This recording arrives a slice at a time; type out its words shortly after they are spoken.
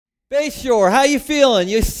Bayshore, how you feeling?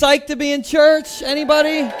 You psyched to be in church?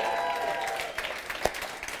 Anybody?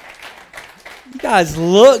 You guys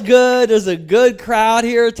look good. There's a good crowd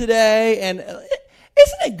here today. And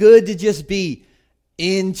isn't it good to just be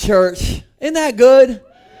in church? Isn't that good?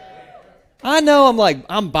 I know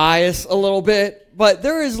I'm biased a little bit, but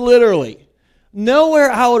there is literally nowhere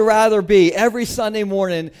I would rather be every Sunday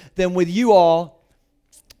morning than with you all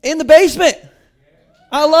in the basement.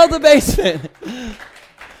 I love the basement.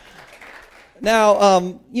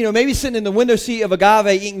 Now, maybe sitting in the window seat of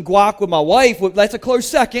Agave eating guac with my wife, that's a close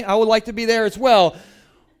second. I would like to be there as well.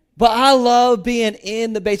 But I love being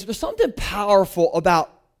in the basement. There's something powerful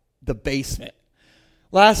about the basement.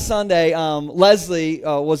 Last Sunday, Leslie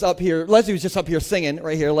was up here. Leslie was just up here singing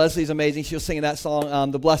right here. Leslie's amazing. She was singing that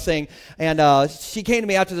song, The Blessing. And she came to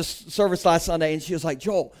me after the service last Sunday, and she was like,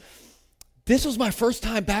 Joel, this was my first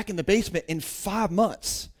time back in the basement in 5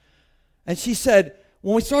 months. And she said,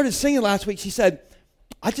 when we started singing last week, she said,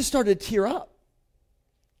 I just started to tear up.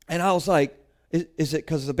 And I was like, is it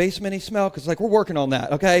because of the basement-y smell? Because we're working on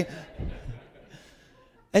that, okay?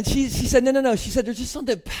 And she said, no. She said, there's just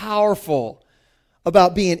something powerful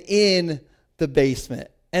about being in the basement.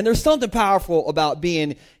 And there's something powerful about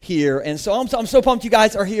being here. And so I'm so pumped you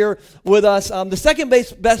guys are here with us. The second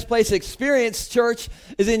best place to experience church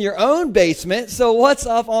is in your own basement. So what's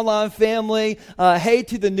up, online family? Hey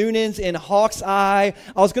to the Noonans in Hawks Eye.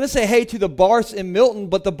 I was going to say hey to the Bars in Milton,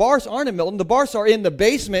 but the Bars aren't in Milton. The Bars are in the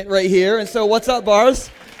basement right here. And so what's up, Bars?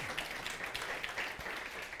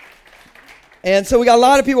 And so we got a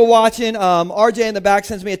lot of people watching. RJ in the back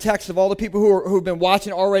sends me a text of all the people who've been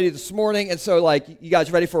watching already this morning. And so, you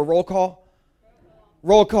guys ready for a roll call?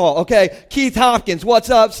 Roll call. Okay. Keith Hopkins,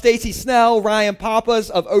 what's up? Stacy Snell, Ryan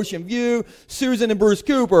Pappas of Ocean View, Susan and Bruce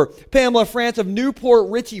Cooper, Pamela France of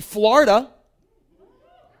Newport Richey, Florida.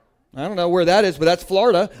 I don't know where that is, but that's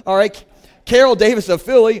Florida. All right. Carol Davis of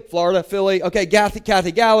Philly, Florida, Philly. Okay.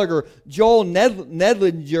 Kathy Gallagher, Joel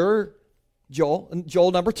Nedlinger.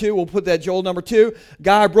 Joel number 2. We'll put that Joel number 2.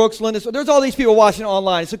 Guy Brooks, Linda. So there's all these people watching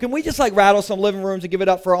online. So can we just rattle some living rooms and give it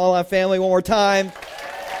up for our online family one more time?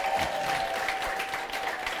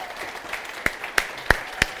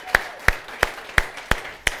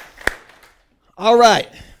 All right.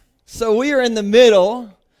 So we are in the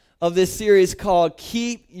middle of this series called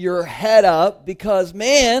Keep Your Head Up because,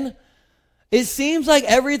 man, it seems like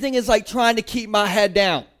everything is trying to keep my head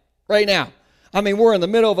down right now. I mean, we're in the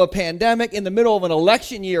middle of a pandemic, in the middle of an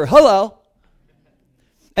election year. Hello.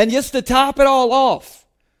 And just to top it all off,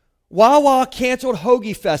 Wawa canceled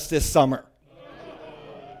Hoagie Fest this summer.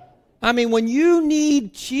 I mean, when you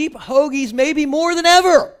need cheap hoagies maybe more than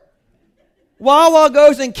ever, Wawa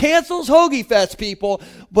goes and cancels Hoagie Fest, people.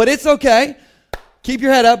 But it's okay. Keep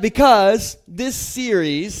your head up because this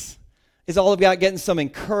series is all about getting some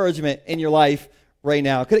encouragement in your life right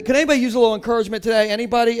now. Could anybody use a little encouragement today?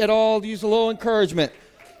 Anybody at all use a little encouragement?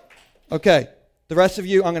 Okay. The rest of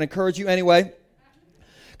you, I'm going to encourage you anyway.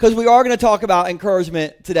 Because we are going to talk about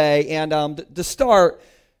encouragement today. And to start,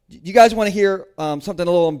 you guys want to hear something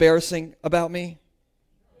a little embarrassing about me?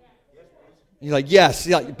 You're like, yes.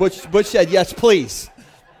 Yeah, Butch said, yes, please.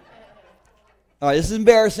 All right, this is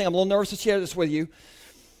embarrassing. I'm a little nervous to share this with you.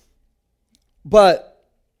 But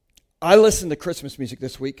I listened to Christmas music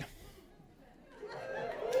this week.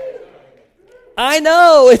 I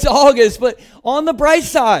know, it's August, but on the bright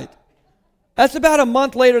side, that's about a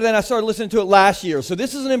month later than I started listening to it last year. So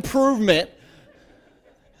this is an improvement.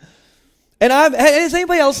 And has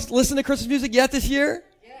anybody else listened to Christmas music yet this year?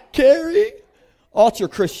 Yeah. Carrie? Altar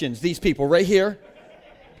Christians, these people right here.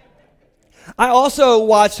 I also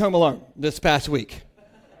watched Home Alone this past week.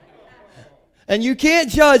 And you can't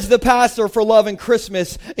judge the pastor for loving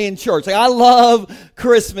Christmas in church. I love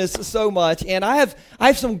Christmas so much. And I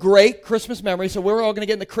have some great Christmas memories. So we're all going to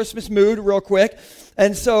get in the Christmas mood real quick.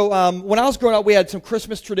 And so when I was growing up, we had some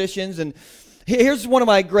Christmas traditions. And here's one of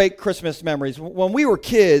my great Christmas memories. When we were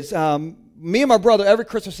kids, me and my brother, every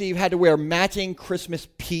Christmas Eve, had to wear matching Christmas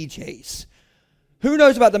PJs. Who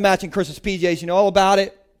knows about the matching Christmas PJs? You know all about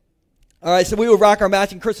it? All right, so we would rock our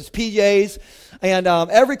matching Christmas PJs, and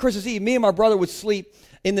every Christmas Eve, me and my brother would sleep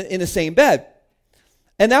in the same bed.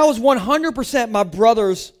 And that was 100% my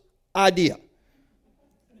brother's idea.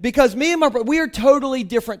 Because me and my brother, we are totally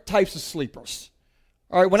different types of sleepers.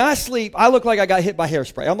 All right, when I sleep, I look like I got hit by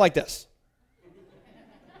hairspray. I'm like this.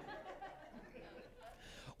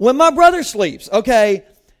 When my brother sleeps, okay,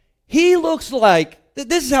 he looks like,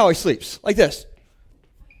 this is how he sleeps, like this.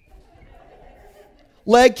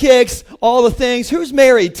 Leg kicks, all the things. Who's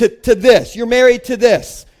married to this? You're married to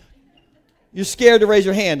this. You're scared to raise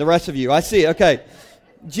your hand, the rest of you. I see, okay.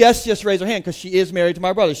 Jess just raised her hand because she is married to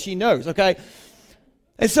my brother. She knows, okay?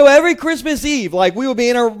 And so every Christmas Eve, like we would be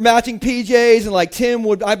in our matching PJs and like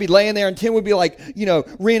I'd be laying there and Tim would be like,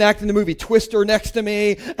 reenacting the movie Twister next to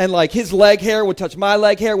me. And like his leg hair would touch my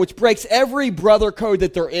leg hair, which breaks every brother code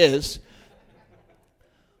that there is.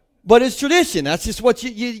 But it's tradition. That's just what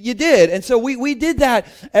you did. And so we did that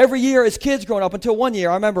every year as kids growing up until one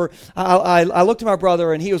year. I remember I looked at my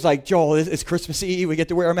brother and he was like, Joel, it's Christmas Eve. We get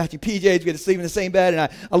to wear our matching PJs. We get to sleep in the same bed.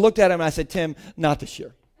 And I looked at him and I said, Tim, not this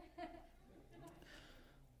year.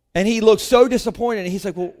 And he looked so disappointed, and he's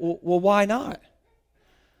like, well, why not?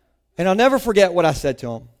 And I'll never forget what I said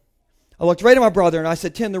to him. I looked right at my brother, and I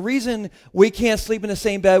said, Tim, the reason we can't sleep in the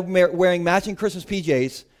same bed wearing matching Christmas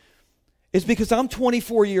PJs is because I'm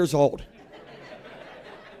 24 years old.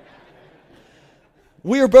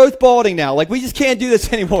 We are both balding now. Like, we just can't do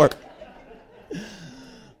this anymore.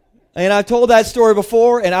 And I've told that story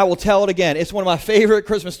before, and I will tell it again. It's one of my favorite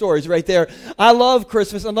Christmas stories right there. I love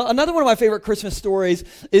Christmas. Another one of my favorite Christmas stories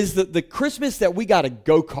is the Christmas that we got a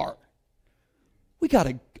go-kart. We got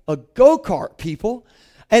a go-kart, people.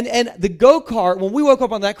 And the go-kart, when we woke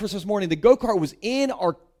up on that Christmas morning, the go-kart was in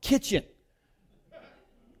our kitchen,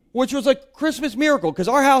 which was a Christmas miracle because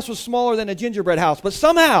our house was smaller than a gingerbread house. But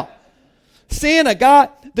somehow, Santa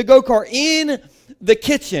got the go-kart in the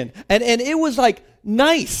kitchen. And it was like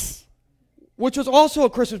nice, which was also a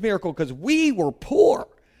Christmas miracle because we were poor.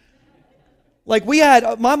 Like we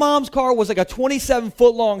had, my mom's car was like a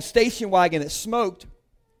 27-foot long station wagon that smoked.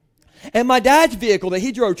 And my dad's vehicle that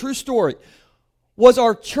he drove, true story, was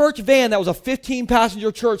our church van that was a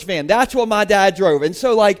 15-passenger church van. That's what my dad drove. And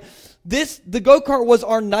so like the go-kart was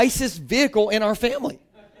our nicest vehicle in our family.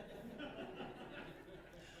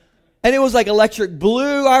 And it was like electric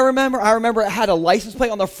blue, I remember. I remember it had a license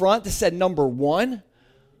plate on the front that said number 1.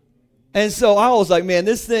 And so I was like, man,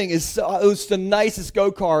 this thing it was the nicest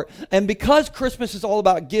go-kart. And because Christmas is all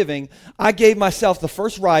about giving, I gave myself the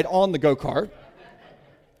first ride on the go-kart.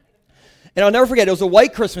 And I'll never forget, it was a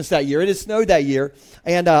white Christmas that year. It had snowed that year.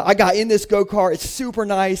 And I got in this go-kart. It's super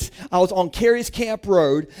nice. I was on Carey's Camp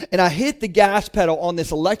Road, and I hit the gas pedal on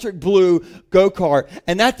this electric blue go-kart.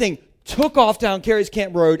 And that thing took off down Carey's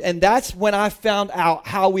Camp Road, and that's when I found out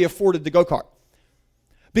how we afforded the go-kart.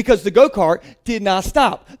 Because the go-kart did not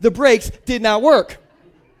stop. The brakes did not work.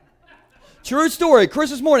 True story,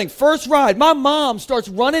 Christmas morning, first ride, my mom starts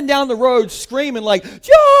running down the road screaming like,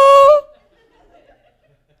 Joe!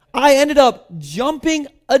 I ended up jumping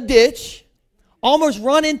a ditch, almost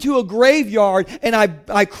run into a graveyard, and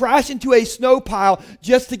I crashed into a snow pile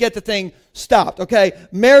just to get the thing stopped, okay?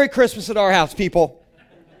 Merry Christmas at our house, people.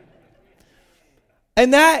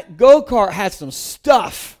 And that go-kart had some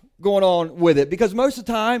stuff going on with it because most of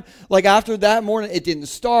the time, like after that morning, it didn't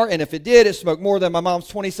start, and if it did, it smoked more than my mom's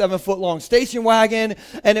 27-foot long station wagon.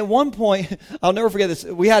 And at one point, I'll never forget this,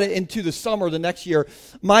 we had it into the summer the next year.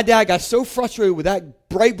 My dad got so frustrated with that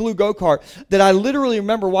bright blue go-kart that I literally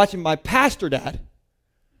remember watching my pastor dad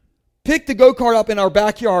pick the go-kart up in our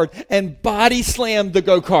backyard and body slam the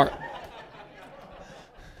go-kart.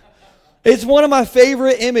 It's one of my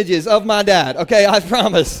favorite images of my dad, okay, I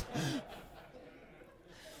promise.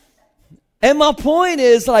 And my point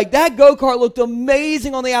is, like, that go-kart looked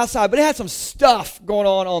amazing on the outside, but it had some stuff going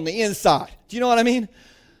on the inside. Do you know what I mean?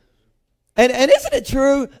 And isn't it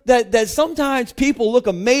true that sometimes people look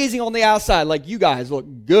amazing on the outside, like you guys look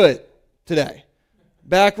good today?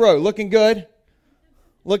 Back row, looking good?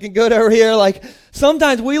 Looking good over here? Like,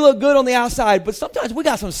 sometimes we look good on the outside, but sometimes we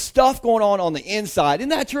got some stuff going on the inside. Isn't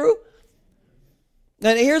that true?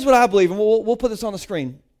 And here's what I believe, and we'll put this on the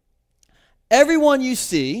screen. Everyone you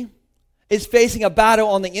see is facing a battle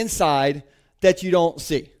on the inside that you don't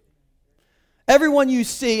see. Everyone you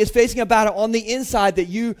see is facing a battle on the inside that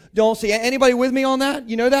you don't see. Anybody with me on that?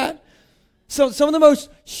 You know that? So some of the most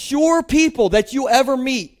sure people that you ever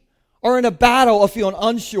meet are in a battle of feeling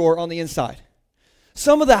unsure on the inside.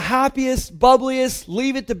 Some of the happiest, bubbliest,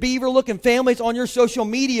 Leave It to Beaver looking families on your social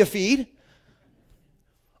media feed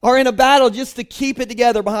are in a battle just to keep it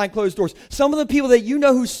together behind closed doors. Some of the people that you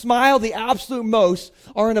know who smile the absolute most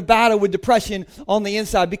are in a battle with depression on the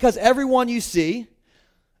inside because everyone you see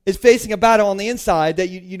is facing a battle on the inside that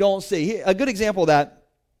you don't see. A good example of that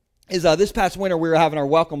is this past winter we were having our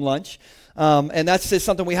welcome lunch. And that's just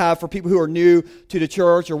something we have for people who are new to the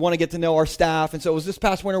church or want to get to know our staff. And so it was this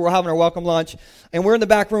past winter we're having our welcome lunch. And we're in the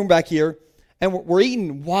back room back here. And we're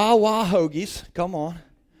eating Wawa hoagies. Come on.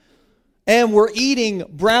 And we're eating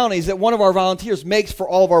brownies that one of our volunteers makes for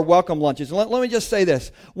all of our welcome lunches. And let me just say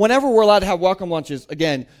this. Whenever we're allowed to have welcome lunches,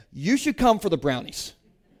 again, you should come for the brownies.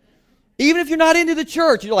 Even if you're not into the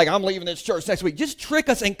church, you're like, I'm leaving this church next week. Just trick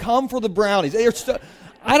us and come for the brownies.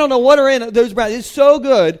 I don't know what are in those brownies. It's so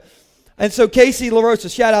good. And so Casey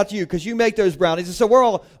LaRosa, shout out to you because you make those brownies. And so we're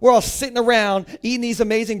all sitting around eating these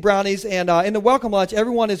amazing brownies. And in the welcome lunch,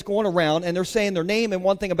 everyone is going around and they're saying their name and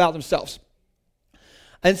one thing about themselves.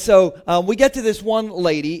 And so we get to this one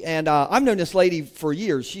lady, and I've known this lady for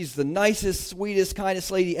years. She's the nicest, sweetest,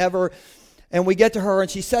 kindest lady ever. And we get to her,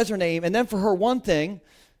 and she says her name. And then for her one thing,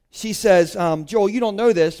 she says, Joel, you don't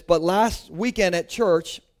know this, but last weekend at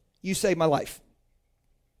church, you saved my life.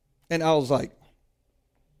 And I was like,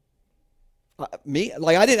 me?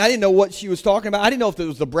 Like I didn't know what she was talking about. I didn't know if it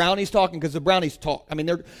was the brownies talking, because the brownies talk. I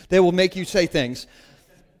mean, they will make you say things.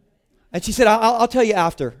 And she said, I'll tell you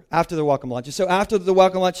after the welcome lunch. And so after the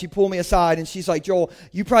welcome lunch, she pulled me aside, and she's like, Joel,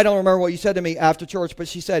 you probably don't remember what you said to me after church, but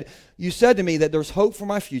she said, you said to me that there's hope for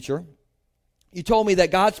my future. You told me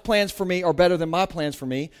that God's plans for me are better than my plans for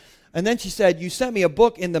me. And then she said, you sent me a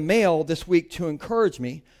book in the mail this week to encourage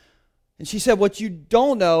me. And she said, what you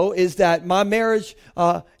don't know is that my marriage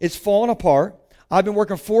is falling apart. I've been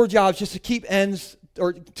working 4 jobs just to keep ends,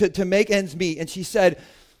 or to make ends meet. And she said,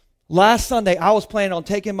 last Sunday, I was planning on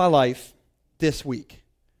taking my life this week.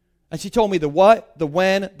 And she told me the what, the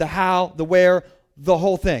when, the how, the where, the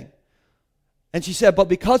whole thing. And she said, but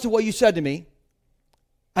because of what you said to me,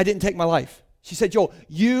 I didn't take my life. She said, Joel,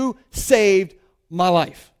 you saved my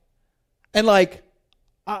life. And like,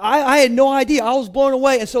 I had no idea. I was blown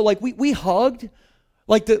away. And so like we hugged,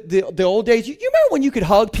 like the old days. You remember when you could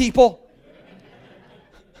hug people?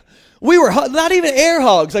 We were not even air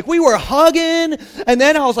hugs. Like we were hugging. And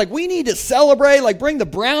then I was like, we need to celebrate. Like bring the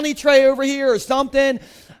brownie tray over here or something.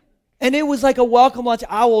 And it was like a welcome lunch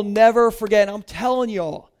I will never forget. And I'm telling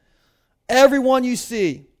y'all, everyone you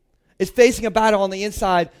see is facing a battle on the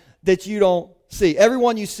inside that you don't see.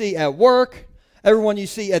 Everyone you see at work, everyone you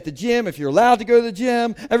see at the gym, if you're allowed to go to the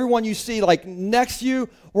gym, everyone you see like next to you,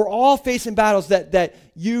 we're all facing battles that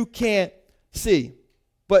you can't see.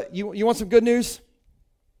 But you want some good news?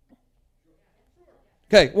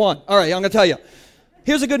 Okay, one. All right, I'm going to tell you.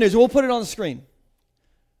 Here's the good news, and we'll put it on the screen.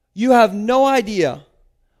 You have no idea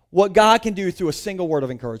what God can do through a single word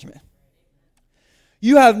of encouragement.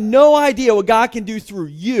 You have no idea what God can do through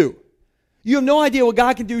you. You have no idea what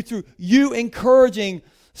God can do through you encouraging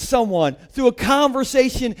someone, through a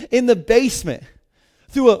conversation in the basement,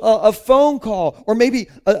 through a phone call, or maybe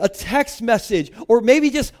a text message, or maybe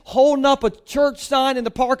just holding up a church sign in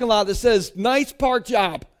the parking lot that says, nice park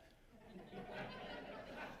job.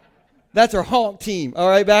 That's our honk team, all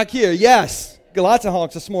right, back here. Yes, got lots of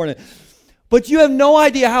honks this morning. But you have no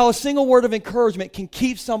idea how a single word of encouragement can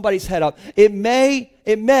keep somebody's head up. It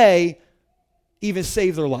may even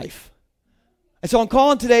save their life. And so I'm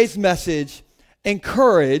calling today's message,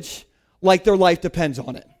 encourage like their life depends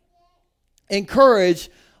on it. Encourage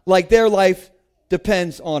like their life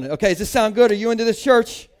depends on it. Okay, does this sound good? Are you into this,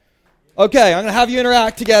 church? Okay, I'm going to have you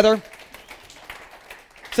interact together.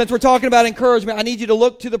 Since we're talking about encouragement, I need you to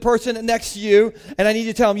look to the person next to you, and I need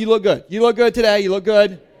you to tell them, you look good. You look good today. You look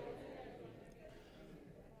good.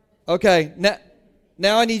 Okay,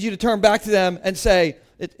 now I need you to turn back to them and say,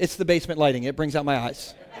 it's the basement lighting. It brings out my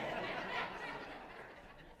eyes.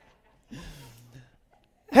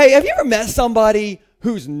 Hey, have you ever met somebody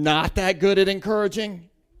who's not that good at encouraging?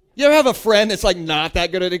 You ever have a friend that's like not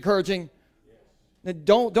that good at encouraging?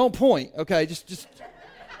 Don't point, okay? Just.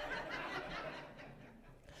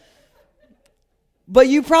 But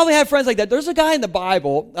you probably have friends like that. There's a guy in the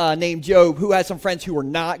Bible named Job who had some friends who were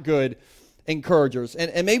not good encouragers.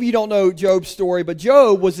 And maybe you don't know Job's story, but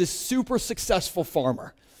Job was this super successful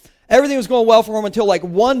farmer. Everything was going well for him until like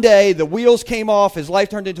one day the wheels came off, his life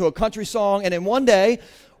turned into a country song, and then one day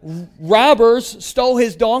robbers stole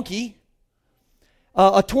his donkey.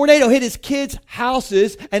 A tornado hit his kids'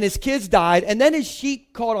 houses, and his kids died, and then his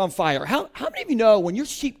sheep caught on fire. How many of you know when your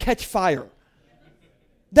sheep catch fire,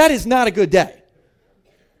 that is not a good day?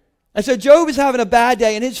 And so Job is having a bad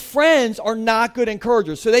day, and his friends are not good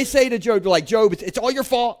encouragers. So they say to Job, they're like, Job, it's all your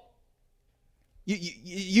fault.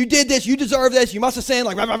 You did this. You deserve this. You must have sinned.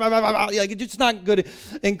 Like it's just not good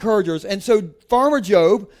encouragers. And so Farmer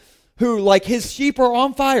Job, who like his sheep are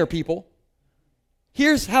on fire, people,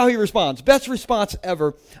 here's how he responds. Best response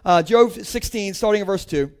ever. Job 16, starting in verse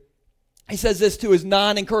 2. He says this to his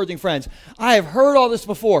non-encouraging friends. I have heard all this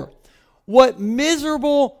before. What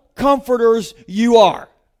miserable comforters you are.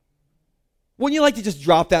 Wouldn't you like to just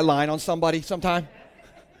drop that line on somebody sometime?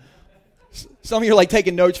 Some of you are like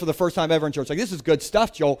taking notes for the first time ever in church. Like, this is good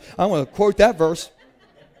stuff, Joel. I'm going to quote that verse.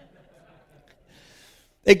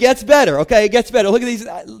 It gets better, okay? It gets better. Look at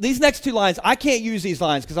these next two lines. I can't use these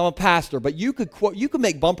lines because I'm a pastor, but you could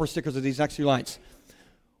make bumper stickers of these next two lines.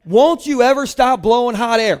 Won't you ever stop blowing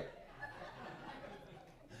hot air?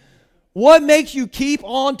 What makes you keep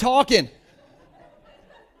on talking?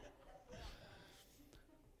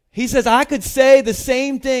 He says, I could say the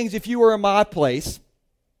same things if you were in my place.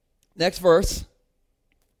 Next verse.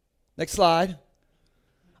 Next slide.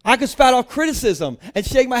 I could spout off criticism and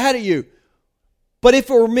shake my head at you. But if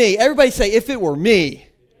it were me, everybody say, if it were me.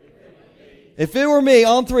 If it were me,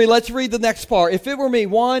 on three, let's read the next part. If it were me,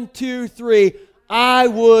 1, 2, 3, I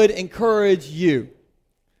would encourage you.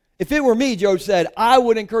 If it were me, Job said, I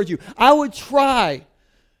would encourage you. I would try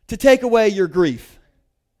to take away your grief.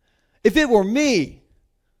 If it were me,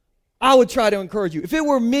 I would try to encourage you. If it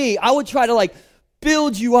were me, I would try to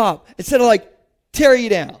build you up instead of tear you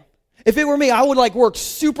down. If it were me, I would work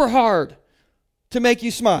super hard to make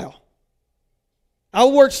you smile. I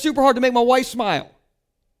would work super hard to make my wife smile.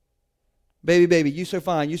 Baby, you so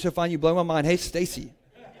fine, you blow my mind. Hey, Stacy.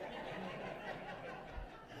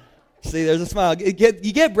 See, there's a smile. You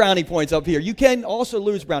get brownie points up here. You can also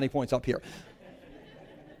lose brownie points up here.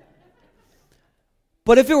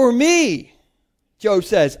 But if it were me, Job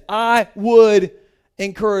says, I would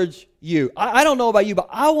encourage you. I don't know about you, but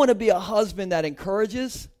I want to be a husband that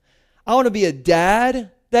encourages. I want to be a dad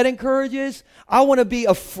that encourages. I want to be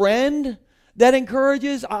a friend that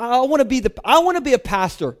encourages. I want to be a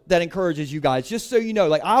pastor that encourages you guys, just so you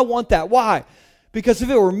know. I want that. Why? Because if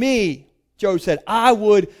it were me, Job said, I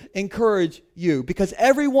would encourage you. Because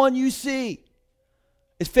everyone you see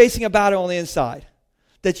is facing a battle on the inside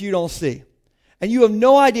that you don't see. And you have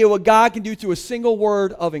no idea what God can do through a single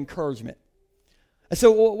word of encouragement. And so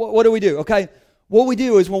what do we do? Okay, what we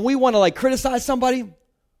do is when we want to criticize somebody,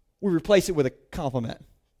 we replace it with a compliment.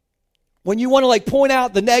 When you want to point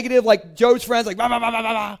out the negative, like Job's friends, blah, blah, blah, blah,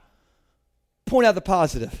 blah, point out the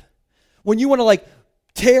positive. When you want to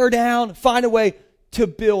tear down, find a way to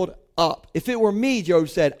build up. If it were me, Job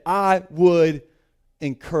said, I would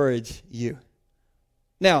encourage you.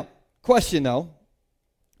 Now, question though,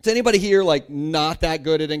 is anybody here not that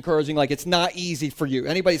good at encouraging? It's not easy for you.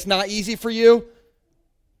 Anybody, it's not easy for you?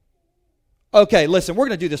 Okay, listen, we're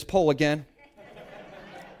going to do this poll again.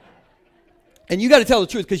 And you got to tell the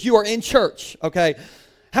truth because you are in church, okay?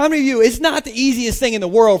 How many of you, it's not the easiest thing in the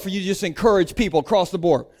world for you to just encourage people across the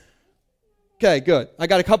board? Okay, good. I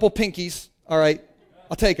got a couple pinkies, all right?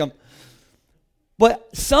 I'll take them.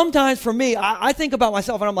 But sometimes for me, I think about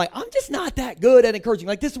myself and I'm I'm just not that good at encouraging.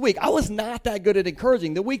 This week, I was not that good at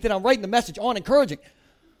encouraging. The week that I'm writing the message on encouraging.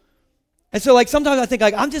 And so sometimes I think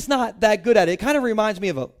I'm just not that good at it. It kind of reminds me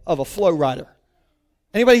of a flow rider.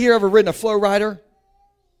 Anybody here ever ridden a flow rider?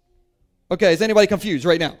 Okay, is anybody confused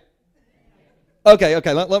right now? Okay,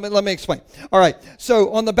 let me explain. All right,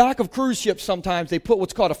 so on the back of cruise ships sometimes they put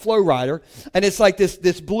what's called a flow rider, and it's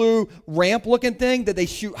this blue ramp-looking thing that they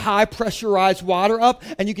shoot high pressurized water up,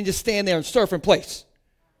 and you can just stand there and surf in place.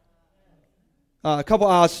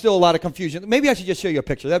 Still a lot of confusion. Maybe I should just show you a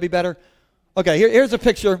picture. That'd be better. Okay, here's a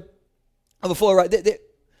picture of a flow rider.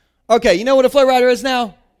 Okay, you know what a flow rider is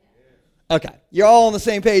now? Okay, you're all on the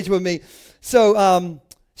same page with me. So,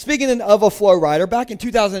 speaking of a flow rider, back in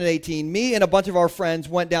 2018, me and a bunch of our friends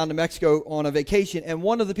went down to Mexico on a vacation, and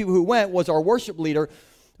one of the people who went was our worship leader,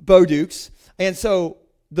 Bo Dukes. And so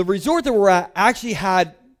the resort that we're at actually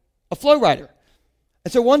had a flow rider.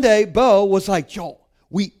 And so one day, Bo was like, Joel,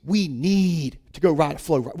 we need to go ride a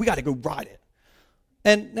flow rider. We got to go ride it.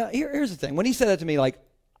 And now here's the thing. When he said that to me,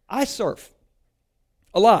 I surf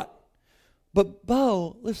a lot. But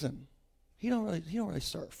Bo, listen, he don't really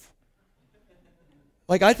surf.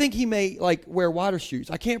 I think he may wear water shoes.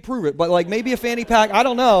 I can't prove it, but maybe a fanny pack. I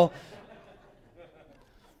don't know.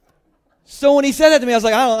 So when he said that to me, I was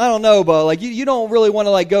I don't know, Bo. You don't really want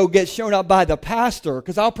to go get shown up by the pastor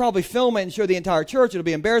because I'll probably film it and show the entire church. It'll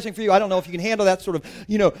be embarrassing for you. I don't know if you can handle that sort of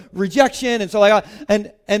rejection and so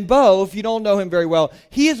and Bo, if you don't know him very well,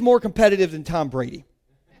 he is more competitive than Tom Brady.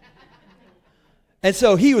 And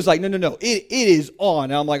so he was no, it is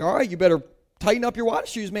on. And I'm all right, you better tighten up your water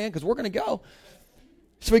shoes, man, because we're going to go.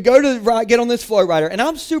 So we go to get on this flow rider, and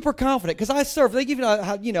I'm super confident because I surf. They give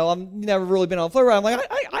I've never really been on a flow rider. I'm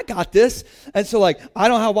I got this. And so I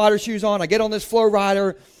don't have water shoes on. I get on this flow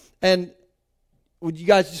rider, and would you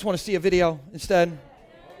guys just want to see a video instead?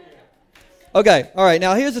 Okay, all right.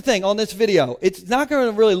 Now here's the thing on this video. It's not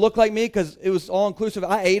going to really look like me because it was all inclusive.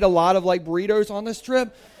 I ate a lot of burritos on this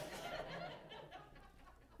trip.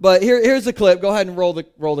 But here's the clip. Go ahead and roll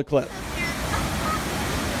the clip.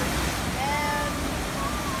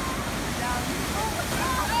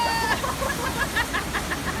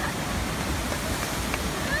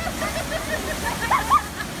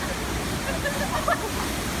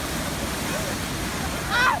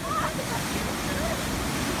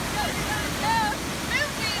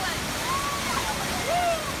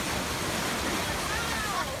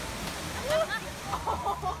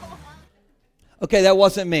 Okay, that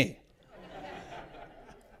wasn't me.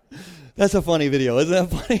 That's a funny video, isn't that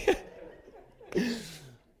funny?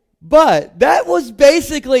 But that was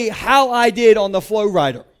basically how I did on the Flow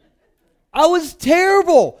Rider. I was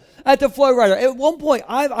terrible at the Flow Rider. At one point,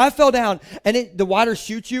 I fell down, and the water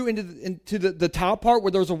shoots you into the top part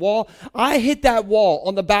where there's a wall. I hit that wall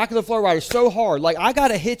on the back of the Flow Rider so hard. Like, I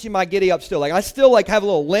got a hitch in my giddy up still. Like, I still, like, have a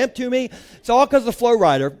little limp to me. It's all because of the Flow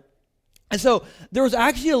Rider. And so there was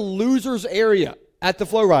actually a loser's area at the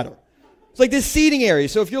Flow Rider. It's like this seating area.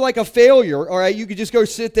 So if you're like a failure, all right, you could just go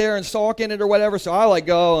sit there and sulk in it or whatever. So I like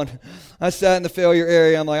go and I sat in the failure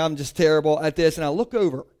area. I'm like, I'm just terrible at this. And I look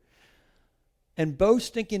over, and Bo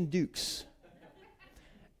Stinking Dukes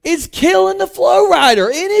is killing the Flow Rider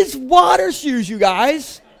in his water shoes, you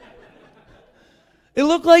guys. It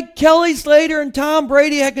looked like Kelly Slater and Tom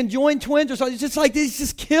Brady had conjoined twins or something. It's just like he's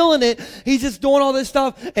just killing it. He's just doing all this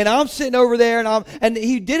stuff. And I'm sitting over there, and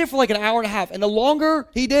he did it for like an hour and a half. And the longer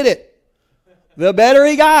he did it, the better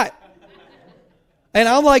he got. And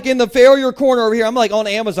I'm like in the failure corner over here. I'm like on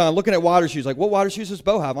Amazon looking at water shoes. Like, what water shoes does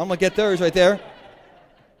Bo have? I'm going to get those right there.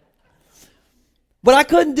 But I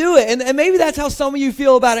couldn't do it. And maybe that's how some of you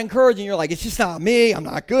feel about encouraging. You're like, it's just not me. I'm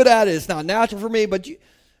not good at it. It's not natural for me. But do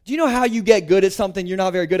you know how you get good at something you're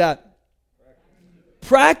not very good at?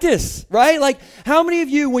 Practice, right? Like, how many of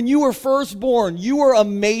you, when you were first born, you were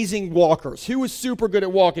amazing walkers? Who was super good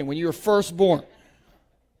at walking when you were first born?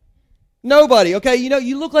 Nobody, okay? You know,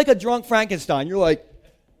 you look like a drunk Frankenstein. You're like,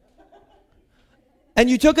 and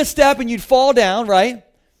you took a step and you'd fall down, right?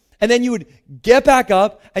 And then you would get back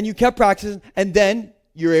up and you kept practicing, and then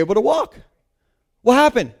you're able to walk. What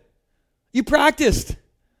happened? You practiced.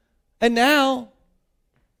 And now,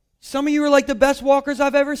 some of you are like the best walkers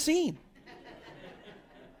I've ever seen.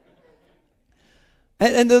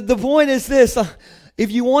 And the point is this,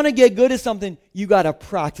 if you want to get good at something, you got to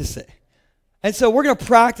practice it. And so we're going to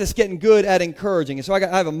practice getting good at encouraging. And so I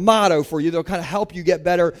have a motto for you that'll kind of help you get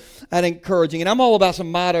better at encouraging. And I'm all about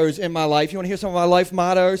some mottos in my life. You want to hear some of my life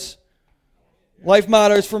mottos? Life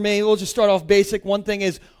mottos for me, we'll just start off basic. One thing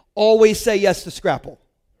is always say yes to Scrapple.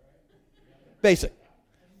 Basic.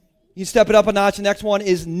 You step it up a notch. The next one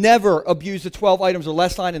is never abuse the 12 items or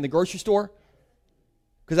less line in the grocery store.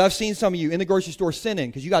 Because I've seen some of you in the grocery store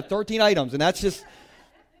sinning because you got 13 items, and that's just...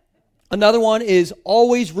 Another one is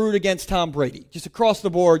always root against Tom Brady. Just across the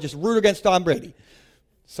board, just root against Tom Brady.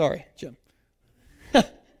 Sorry, Jim.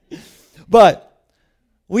 But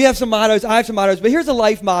we have some mottos. I have some mottos. But here's a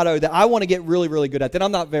life motto that I want to get really, really good at that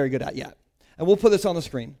I'm not very good at yet. And we'll put this on the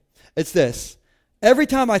screen. It's this. Every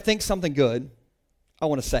time I think something good, I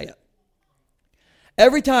want to say it.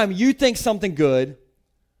 Every time you think something good,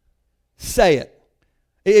 say it.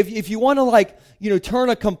 If you want to turn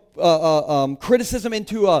a criticism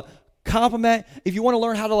into a compliment, if you want to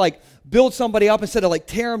learn how to build somebody up instead of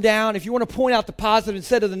tear them down, if you want to point out the positive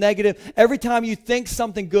instead of the negative, every time you think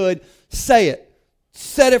something good, say it.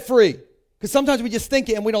 Set it free. Because sometimes we just think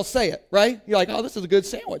it and we don't say it, right? You're like, oh, this is a good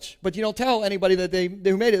sandwich. But you don't tell anybody that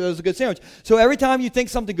who made it that it was a good sandwich. So every time you think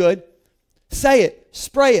something good, say it,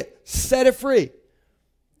 spray it, set it free.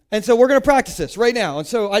 And so we're going to practice this right now. And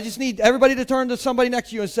so I just need everybody to turn to somebody next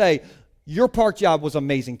to you and say, your park job was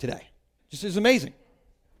amazing today. Just is amazing.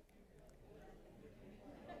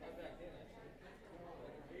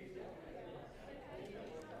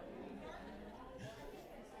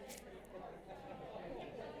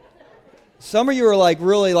 Some of you are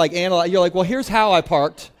really analyzing. You're like, well, here's how I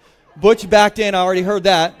parked. Butch backed in. I already heard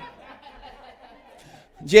that.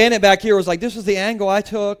 Janet back here was like, this was the angle I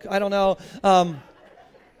took. I don't know.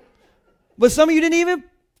 But some of you didn't even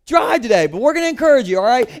drive today. But we're going to encourage you, all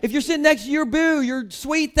right? If you're sitting next to your boo, your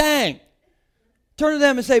sweet thing, turn to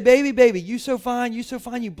them and say, baby, you so fine,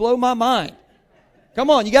 you blow my mind. Come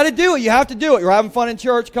on, you got to do it. You have to do it. You're having fun in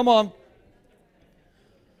church. Come on.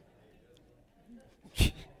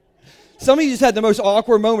 Some of you just had the most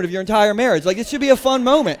awkward moment of your entire marriage. It should be a fun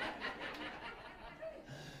moment.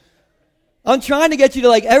 I'm trying to get you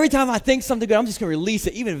to every time I think something good, I'm just going to release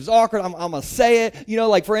it. Even if it's awkward, I'm going to say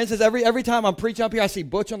it. For instance, every time I'm preaching up here, I see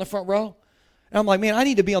Butch on the front row. And I'm like, man, I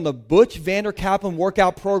need to be on the Butch Vander Kaplan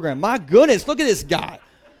workout program. My goodness, look at this guy.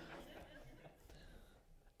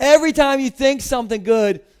 Every time you think something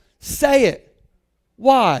good, say it.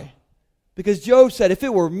 Why? Because Job said, if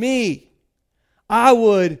it were me, I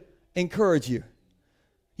would encourage you.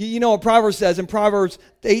 You know what Proverbs says in Proverbs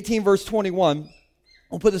 18, verse 21.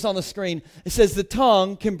 We'll put this on the screen. It says the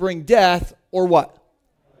tongue can bring death or what?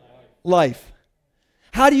 Life.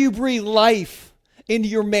 How do you breathe life into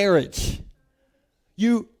your marriage?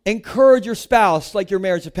 You encourage your spouse like your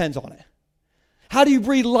marriage depends on it. How do you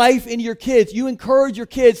breathe life into your kids? You encourage your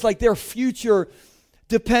kids like their future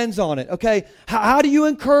depends on it, okay? How do you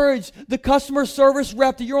encourage the customer service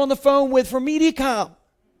rep that you're on the phone with from MediaCom?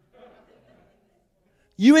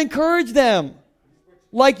 You encourage them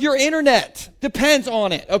like your internet depends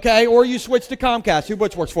on it, okay? Or you switch to Comcast, who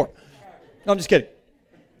Butch works for. No, I'm just kidding.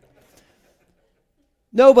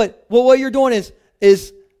 No, but what you're doing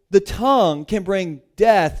is the tongue can bring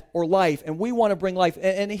death or life, and we want to bring life.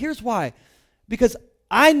 And here's why. Because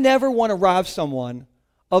I never want to rob someone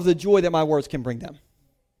of the joy that my words can bring them.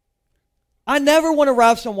 I never want to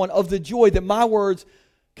rob someone of the joy that my words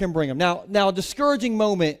can bring them. Now, a discouraging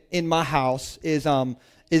moment in my house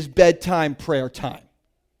is bedtime prayer time.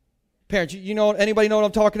 Parents, anybody know what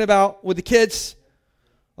I'm talking about with the kids?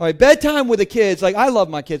 All right, bedtime with the kids. Like, I love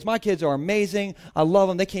my kids. My kids are amazing. I love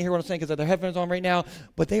them. They can't hear what I'm saying because they have their headphones on right now,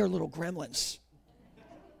 but they are little gremlins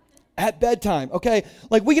at bedtime, okay?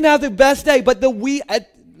 Like, we can have the best day, but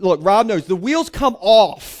look, Rob knows, the wheels come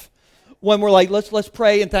off when we're like, let's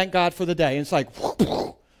pray and thank God for the day. And it's like,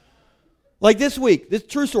 like this week, this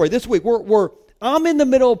true story, this week, I'm in the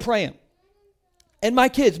middle of praying. And my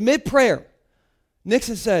kids, mid-prayer,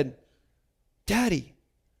 Nixon said, Daddy,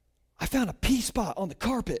 I found a pee spot on the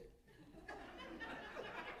carpet.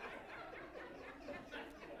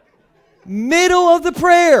 Middle of the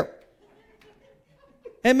prayer.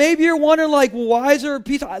 And maybe you're wondering, like, well, why is there a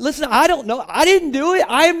pee spot? Listen, I don't know. I didn't do it.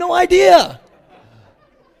 I have no idea.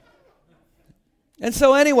 And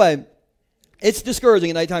so anyway, it's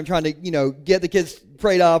discouraging at nighttime trying to, get the kids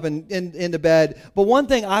prayed up and into bed. But one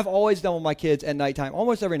thing I've always done with my kids at nighttime,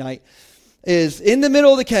 almost every night, is in the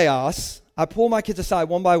middle of the chaos, I pull my kids aside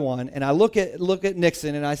one by one, and I look at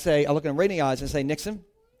Nixon, and I look at him right in the eyes and say, Nixon,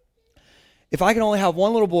 if I can only have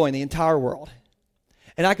one little boy in the entire world,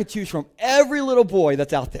 and I could choose from every little boy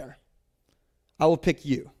that's out there, I will pick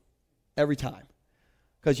you every time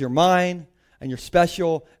because you're mine, and you're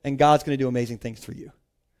special, and God's going to do amazing things for you.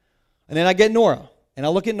 And then I get Nora, and I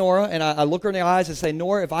look at Nora, and I look her in the eyes and say,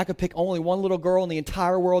 Nora, if I could pick only one little girl in the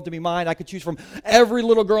entire world to be mine, I could choose from every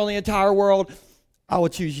little girl in the entire world, I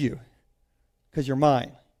would choose you because you're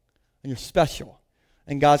mine, and you're special,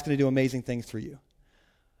 and God's going to do amazing things for you.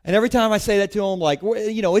 And every time I say that to them, like,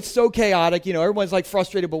 it's so chaotic, everyone's like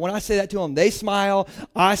frustrated, but when I say that to them, they smile,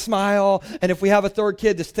 I smile, and if we have a third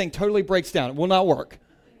kid, this thing totally breaks down. It will not work.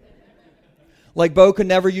 Like, Bo could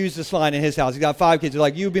never use this line in his house. He's got 5 kids. He's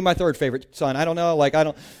like, you'd be my third favorite son. I don't know.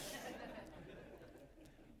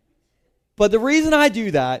 But the reason I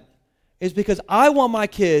do that is because I want my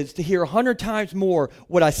kids to hear 100 times more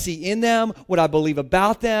what I see in them, what I believe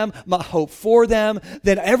about them, my hope for them,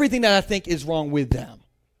 than everything that I think is wrong with them,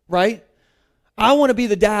 right? I want to be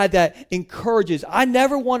the dad that encourages. I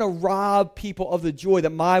never want to rob people of the joy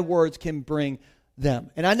that my words can bring them.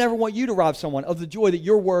 And I never want you to rob someone of the joy that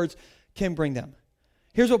your words can bring them.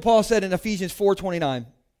 Here's what Paul said in Ephesians 4:29.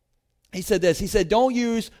 He said this. He said, don't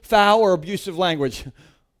use foul or abusive language.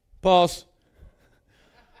 Pause.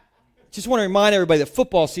 Just want to remind everybody that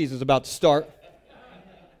football season is about to start.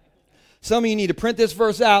 Some of you need to print this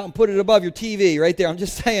verse out and put it above your TV right there. I'm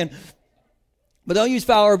just saying. But don't use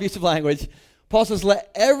foul or abusive language. Paul says,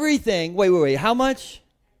 let everything, wait, how much?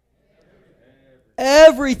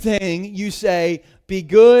 Everything you say be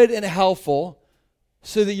good and helpful,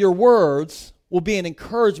 so that your words will be an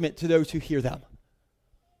encouragement to those who hear them.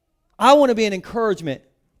 I want to be an encouragement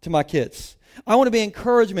to my kids. I want to be an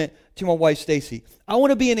encouragement to my wife, Stacy. I want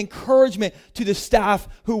to be an encouragement to the staff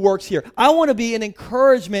who works here. I want to be an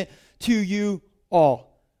encouragement to you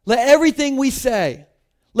all. Let everything we say,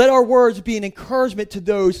 let our words be an encouragement to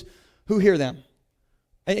those who hear them.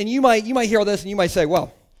 And you might hear all this and you might say,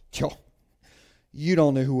 well, Joe, you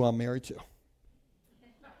don't know who I'm married to.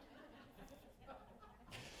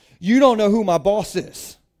 You don't know who my boss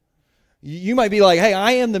is. You might be like, hey,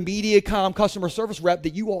 I am the MediaCom customer service rep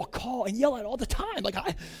that you all call and yell at all the time. Like,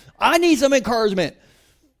 I need some encouragement.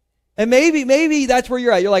 And maybe that's where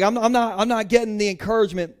you're at. You're like, I'm not getting the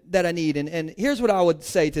encouragement that I need. And here's what I would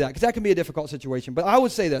say to that, because that can be a difficult situation. But I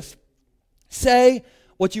would say this. Say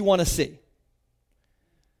what you want to see.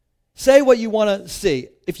 Say what you want to see.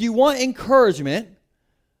 If you want encouragement,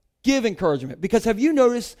 give encouragement. Because have you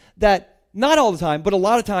noticed that not all the time, but a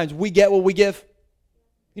lot of times we get what we give?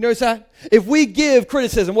 You notice that? If we give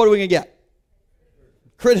criticism, what are we going to get?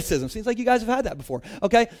 Criticism. Seems like you guys have had that before.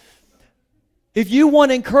 Okay? If you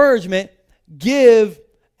want encouragement, give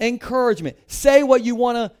encouragement. Say what you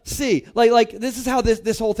want to see. Like this is how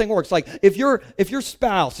this whole thing works. Like if your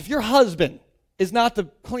spouse, if your husband is not the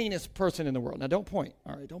cleanest person in the world. Now don't point.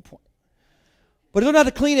 All right, don't point. But they're not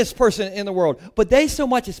the cleanest person in the world. But they so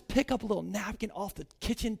much as pick up a little napkin off the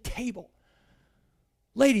kitchen table.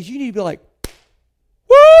 Ladies, you need to be like,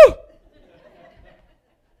 woo!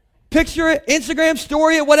 Picture it, Instagram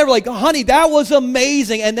story it, whatever. Like, honey, that was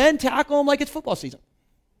amazing. And then tackle them like it's football season.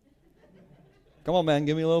 Come on, man.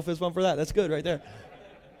 Give me a little fist bump for that. That's good right there.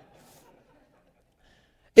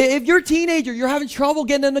 If you're a teenager, you're having trouble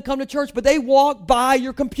getting them to come to church, but they walk by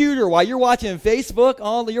your computer while you're watching Facebook,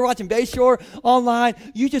 you're watching Bayshore online,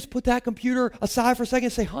 you just put that computer aside for a second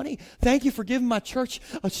and say, honey, thank you for giving my church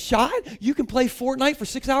a shot. You can play Fortnite for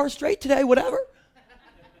 6 hours straight today, whatever.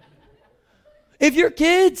 If your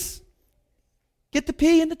kids get to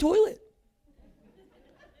pee in the toilet,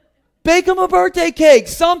 bake them a birthday cake,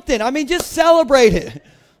 something. I mean, just celebrate it.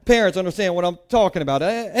 Parents understand what I'm talking about.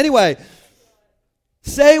 Anyway,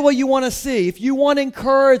 say what you want to see. If you want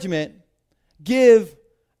encouragement, give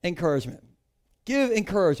encouragement. Give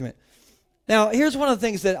encouragement. Now, here's one of the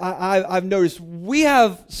things that I've noticed. We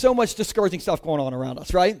have so much discouraging stuff going on around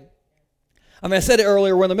us, right? I mean, I said it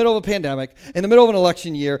earlier, we're in the middle of a pandemic, in the middle of an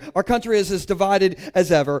election year. Our country is as divided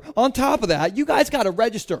as ever. On top of that, you guys got to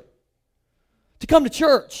register to come to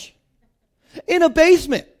church in a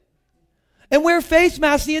basement and wear face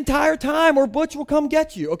masks the entire time or Butch will come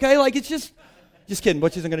get you, okay? Like, it's just kidding.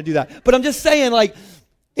 Butch isn't going to do that. But I'm just saying, like,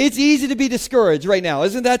 it's easy to be discouraged right now.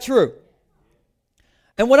 Isn't that true?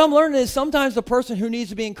 And what I'm learning is sometimes the person who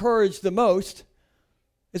needs to be encouraged the most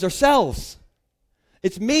is ourselves.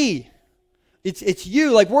 It's me. It's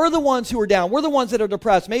you. Like, we're the ones who are down. We're the ones that are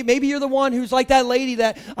depressed. Maybe you're the one who's like that lady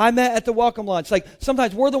that I met at the welcome lunch. Like,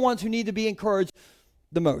 sometimes we're the ones who need to be encouraged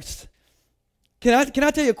the most. Can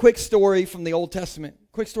I tell you a quick story from the Old Testament?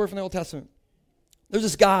 Quick story from the Old Testament. There's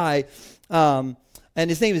this guy, and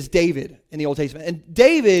his name is David in the Old Testament. And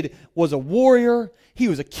David was a warrior. He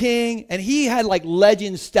was a king, and he had like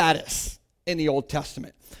legend status in the Old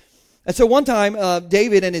Testament. And so one time,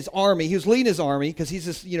 David and his army, he was leading his army because he's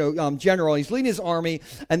this, general. He's leading his army,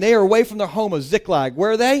 and they are away from their home of Ziklag. Where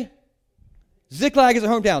are they? Ziklag is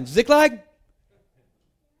their hometown. Ziklag?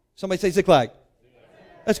 Somebody say Ziklag.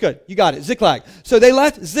 That's good. You got it. Ziklag. So they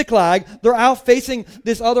left Ziklag. They're out facing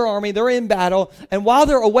this other army. They're in battle. And while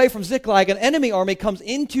they're away from Ziklag, an enemy army comes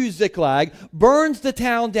into Ziklag, burns the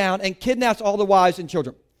town down, and kidnaps all the wives and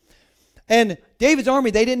children. And David's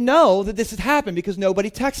army, they didn't know that this had happened because nobody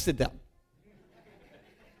texted them.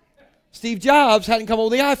 Steve Jobs hadn't come up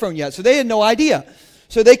with the iPhone yet, so they had no idea.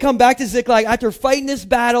 So they come back to Ziklag. After fighting this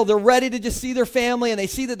battle, they're ready to just see their family, and they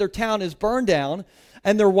see that their town is burned down,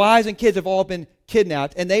 and their wives and kids have all been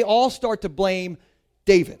kidnapped, and they all start to blame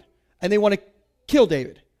David, and they want to kill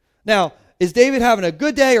David. Now, is David having a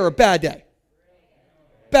good day or a bad day?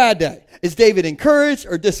 Bad day. Is David encouraged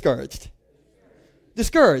or discouraged?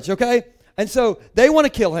 Discouraged, okay? And so they want to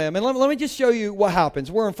kill him. And let me just show you what happens.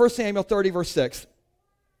 We're in 1 Samuel 30, verse 6.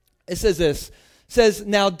 It says this. It says,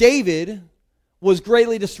 now David was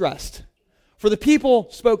greatly distressed, for the people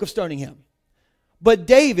spoke of stoning him. But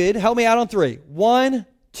David, help me out on 3. 1,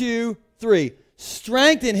 2, 3.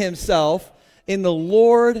 Strengthened himself in the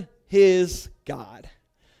Lord his God.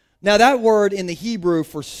 Now that word in the Hebrew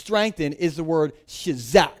for strengthen is the word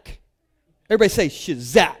shizak. Everybody say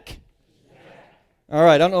shizak. All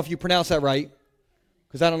right, I don't know if you pronounce that right,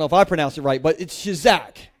 because I don't know if I pronounce it right, but it's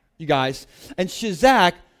shizak, you guys. And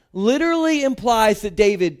shizak literally implies that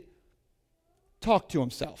David talked to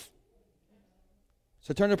himself.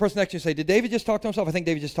 So turn to the person next to you and say, did David just talk to himself? I think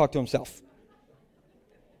David just talked to himself.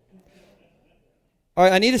 All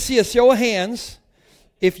right, I need to see a show of hands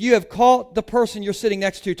if you have caught the person you're sitting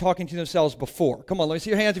next to talking to themselves before. Come on, let me see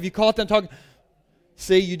your hands if you caught them talking.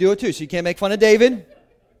 See, you do it too, so you can't make fun of David.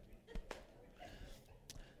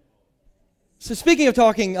 So speaking of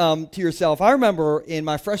talking to yourself, I remember in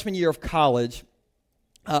my freshman year of college,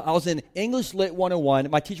 I was in English Lit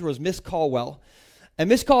 101. My teacher was Miss Caldwell, and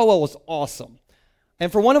Miss Caldwell was awesome.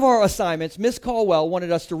 And for one of our assignments, Miss Caldwell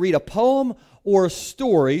wanted us to read a poem or a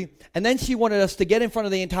story, and then she wanted us to get in front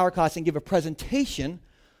of the entire class and give a presentation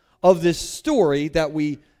of this story that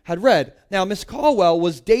we had read. Now, Miss Caldwell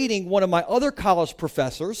was dating one of my other college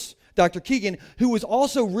professors, Dr. Keegan, who was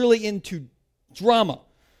also really into drama.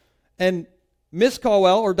 And Miss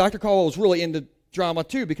Caldwell, or Dr. Caldwell, was really into drama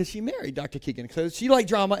too because she married Dr. Keegan. So she liked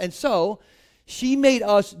drama, and so she made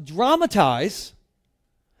us dramatize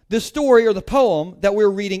the story or the poem that we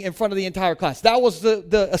were reading in front of the entire class. That was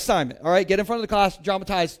the assignment, all right? Get in front of the class,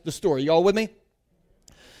 dramatize the story. You all with me?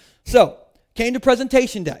 So, came to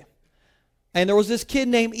presentation day, and there was this kid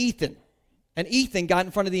named Ethan. And Ethan got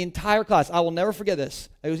in front of the entire class. I will never forget this.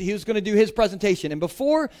 He was going to do his presentation. And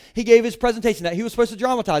before he gave his presentation that he was supposed to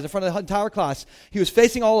dramatize in front of the entire class, he was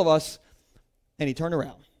facing all of us, and he turned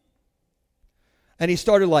around. And he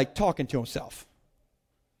started like talking to himself.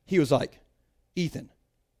 He was like, Ethan,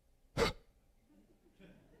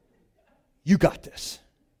 You got this.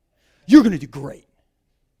 You're going to do great.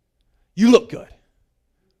 You look good.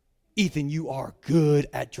 Ethan, you are good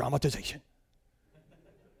at dramatization.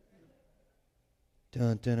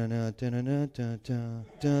 I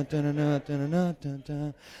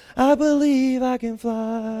believe I can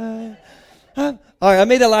fly. All right, I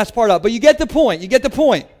made that last part up, but you get the point. You get the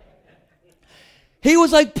point. He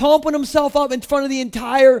was like pumping himself up in front of the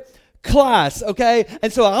entire class, okay?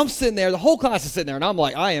 And so I'm sitting there, the whole class is sitting there, and I'm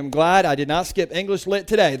like, I am glad I did not skip English Lit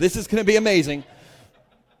today. This is going to be amazing.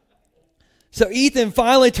 So Ethan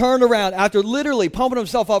finally turned around after literally pumping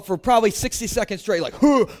himself up for probably 60 seconds straight, like,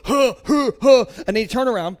 huh, huh, huh, huh. And he turned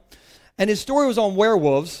around, and his story was on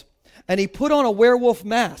werewolves, and he put on a werewolf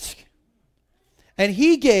mask. And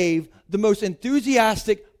he gave the most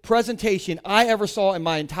enthusiastic presentation I ever saw in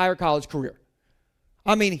my entire college career.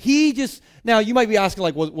 I mean, now you might be asking,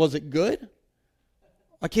 like, was it good?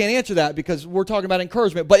 I can't answer that because we're talking about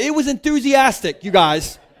encouragement, but it was enthusiastic, you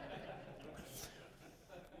guys.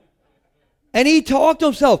 And he talked to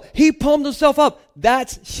himself. He pumped himself up.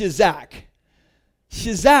 That's Shazak.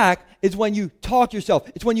 Shazak is when you talk to yourself.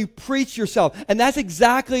 It's when you preach yourself. And that's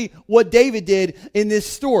exactly what David did in this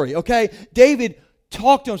story, okay? David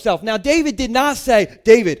talked to himself. Now, David did not say,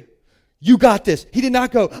 David, you got this. He did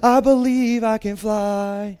not go, I believe I can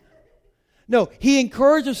fly. No, he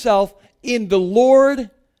encouraged himself in the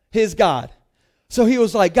Lord, his God. So he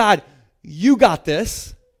was like, God, you got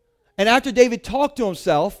this. And after David talked to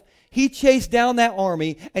himself, he chased down that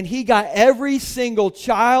army, and he got every single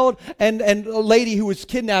child and lady who was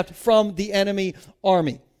kidnapped from the enemy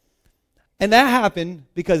army. And that happened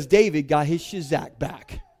because David got his Shazak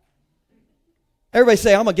back. Everybody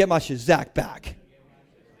say, I'm going to get my Shazak back.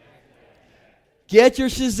 Get your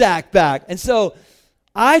Shazak back. And so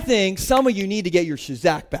I think some of you need to get your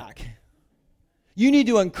Shazak back. You need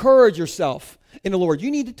to encourage yourself in the Lord.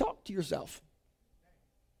 You need to talk to yourself.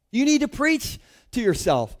 You need to preach to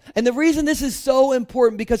yourself. And the reason this is so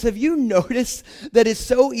important, because have you noticed that it's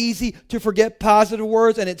so easy to forget positive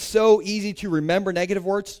words and it's so easy to remember negative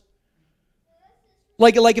words?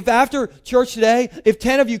 Like if after church today, if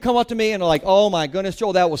 10 of you come up to me and are like, oh my goodness,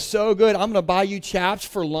 Joel, that was so good. I'm going to buy you chaps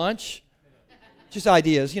for lunch. Just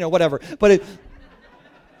ideas, whatever. But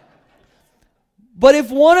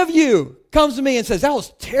if one of you comes to me and says, that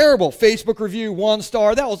was terrible, Facebook review, 1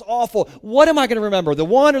 star, that was awful, what am I going to remember, the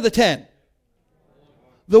 1 or the 10?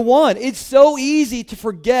 The 1. It's so easy to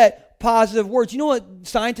forget positive words. You know what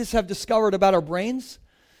scientists have discovered about our brains?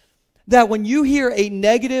 That when you hear a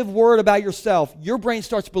negative word about yourself, your brain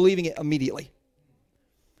starts believing it immediately.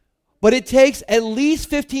 But it takes at least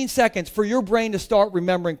 15 seconds for your brain to start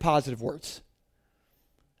remembering positive words.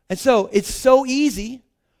 And so it's so easy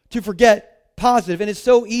to forget positive, and it's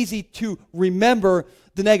so easy to remember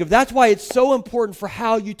the negative. That's why it's so important for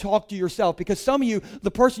how you talk to yourself, because some of you,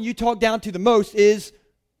 the person you talk down to the most is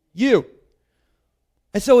you.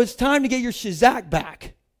 And so it's time to get your Shazak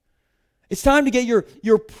back. It's time to get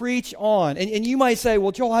your preach on. And you might say,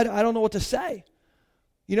 well, Joel, I don't know what to say.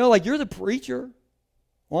 Like you're the preacher.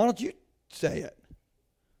 Why don't you say it?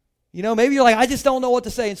 Maybe you're like, I just don't know what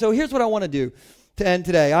to say. And so here's what I want to do to end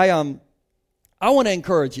today. I want to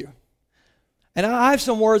encourage you. And I have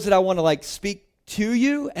some words that I want to speak to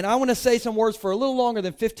you. And I want to say some words for a little longer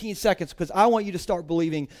than 15 seconds because I want you to start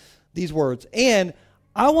believing these words. And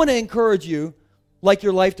I want to encourage you like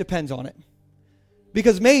your life depends on it.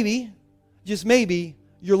 Because maybe, just maybe,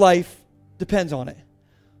 your life depends on it.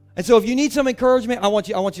 And so if you need some encouragement, I want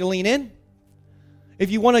you to lean in.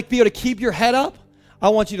 If you want to be able to keep your head up, I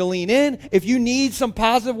want you to lean in. If you need some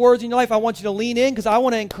positive words in your life, I want you to lean in because I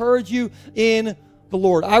want to encourage you in the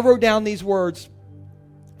Lord. I wrote down these words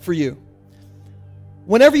for you.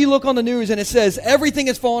 Whenever you look on the news and it says everything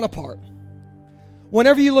is falling apart,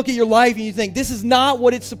 whenever you look at your life and you think this is not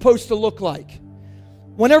what it's supposed to look like,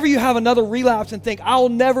 whenever you have another relapse and think I'll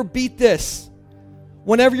never beat this,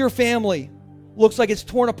 whenever your family looks like it's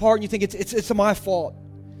torn apart and you think it's my fault,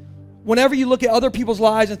 whenever you look at other people's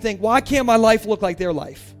lives and think, why can't my life look like their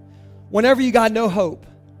life? Whenever you got no hope,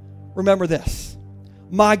 remember this.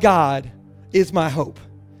 My God is my hope.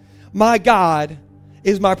 My God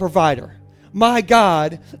is my provider. My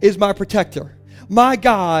God is my protector. My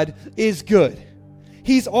God is good.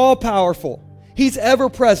 He's all powerful. He's ever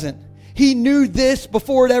present. He knew this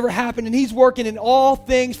before it ever happened, and he's working in all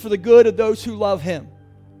things for the good of those who love him.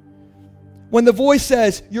 When the voice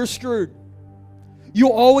says, you're screwed,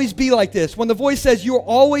 you'll always be like this. When the voice says, you'll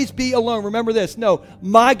always be alone, remember this. No,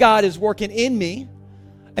 my God is working in me,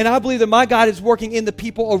 and I believe that my God is working in the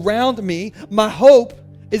people around me. My hope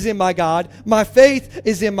is in my God. My faith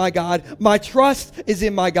is in my God. My trust is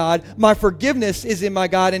in my God. My forgiveness is in my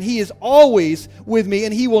God. And He is always with me,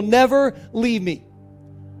 and He will never leave me.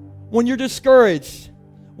 When you're discouraged,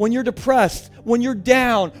 when you're depressed, when you're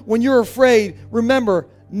down, when you're afraid, remember,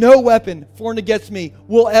 no weapon formed against me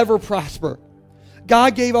will ever prosper.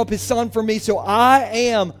 God gave up His Son for me, so I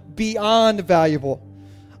am beyond valuable.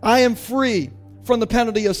 I am free from the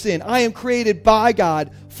penalty of sin. I am created by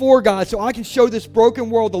God, for God, so I can show this broken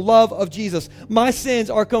world the love of Jesus. My sins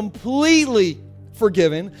are completely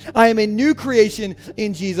forgiven. I am a new creation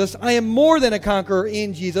in Jesus. I am more than a conqueror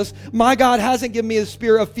in Jesus. My God hasn't given me a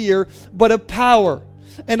spirit of fear, but of power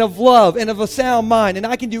and of love and of a sound mind. And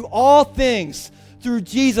I can do all things through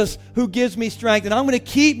Jesus who gives me strength. And I'm going to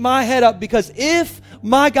keep my head up, because if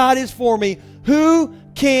my God is for me, who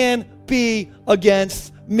can be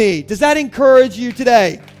against me? Does that encourage you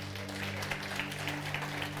today?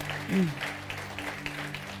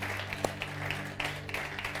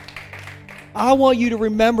 I want you to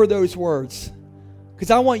remember those words,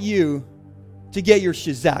 because I want you to get your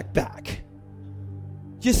Shazak back.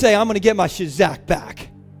 Just say, I'm going to get my Shazak back.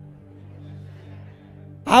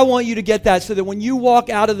 I want you to get that so that when you walk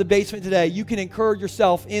out of the basement today, you can encourage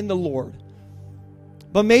yourself in the Lord.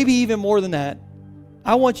 But maybe even more than that,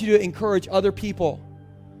 I want you to encourage other people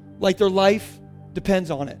like their life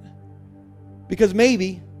depends on it. Because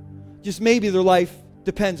maybe, just maybe, their life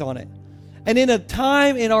depends on it. And in a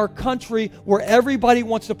time in our country where everybody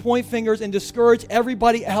wants to point fingers and discourage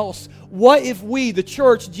everybody else, what if we, the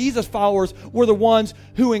church, Jesus followers, were the ones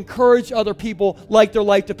who encourage other people like their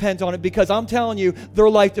life depends on it? Because I'm telling you, their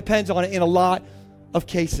life depends on it in a lot of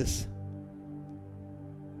cases.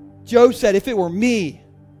 Job said, if it were me,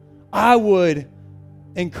 I would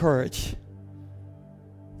encourage.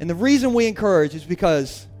 And the reason we encourage is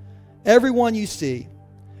because everyone you see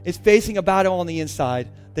is facing a battle on the inside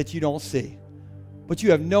that you don't see. But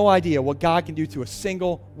you have no idea what God can do through a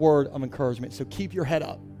single word of encouragement. So keep your head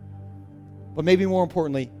up. But maybe more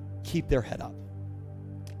importantly, keep their head up.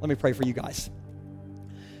 Let me pray for you guys.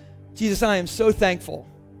 Jesus, I am so thankful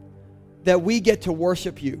that we get to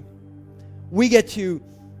worship you. We get to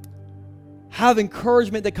have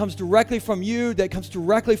encouragement that comes directly from you, that comes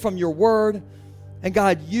directly from your word. And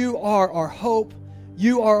God, you are our hope.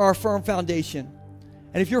 You are our firm foundation.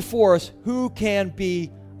 And if you're for us, who can be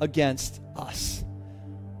against us?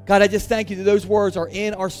 God, I just thank you that those words are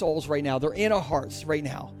in our souls right now. They're in our hearts right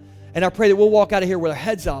now. And I pray that we'll walk out of here with our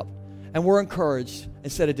heads up and we're encouraged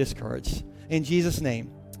instead of discouraged. In Jesus'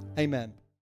 name, amen.